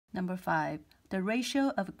Number 5. The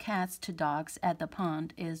ratio of cats to dogs at the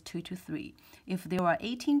pond is 2 to 3. If there are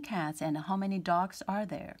 18 cats, and how many dogs are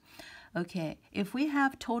there? Okay, if we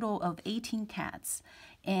have total of 18 cats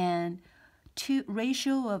and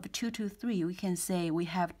ratio of 2 to 3, we can say we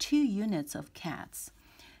have 2 units of cats.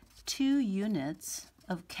 2 units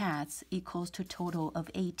of cats equals to total of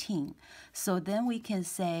 18. So then we can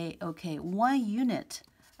say, okay, 1 unit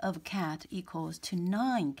of cat equals to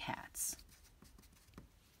 9 cats.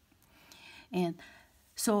 And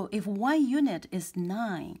so if 1 unit is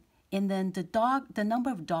 9, and then the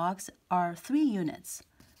number of dogs are 3 units.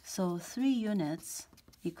 So 3 units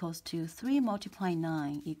equals to 3 multiplied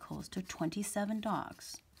 9 equals to 27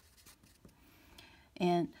 dogs.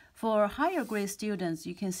 And for higher grade students,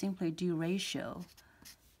 you can simply do ratio.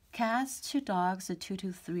 Cats to dogs are 2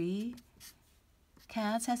 to 3.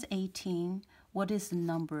 Cats has 18. What is the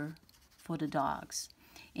number for the dogs?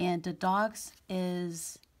 And the dogs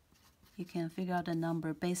is, you can figure out the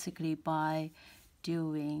number basically by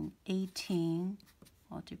doing 18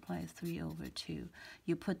 multiply 3 over 2.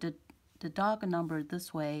 You put the dog number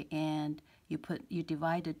this way, and you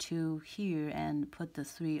divide the 2 here and put the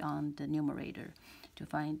 3 on the numerator to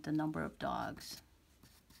find the number of dogs.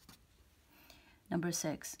 Number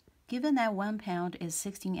 6. Given that 1 pound is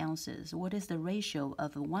 16 ounces, what is the ratio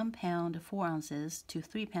of 1 pound 4 ounces to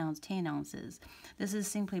 3 pounds 10 ounces? This is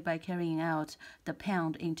simply by carrying out the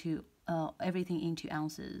pound into everything into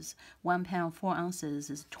ounces. 1 pound 4 ounces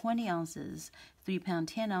is 20 ounces. 3 pound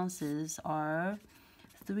 10 ounces are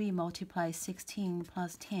 3 multiplied 16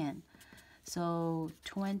 plus 10. So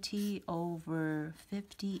 20 over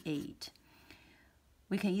 58.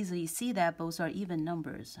 We can easily see that both are even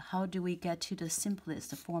numbers. How do we get to the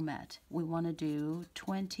simplest format? We want to do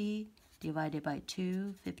 20 divided by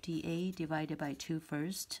 2, 58 divided by 2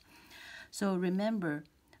 first. So remember,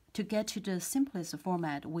 to get to the simplest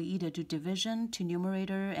format, we either do division to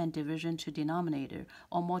numerator and division to denominator,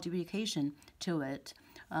 or multiplication to it,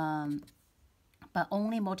 but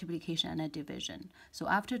only multiplication and division. So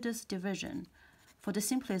after this division, for the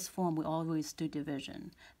simplest form, we always do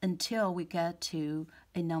division until we get to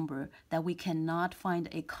a number that we cannot find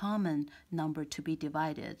a common number to be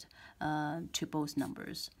divided to both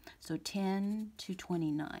numbers. So 10 to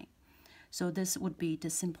 29. So this would be the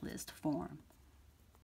simplest form.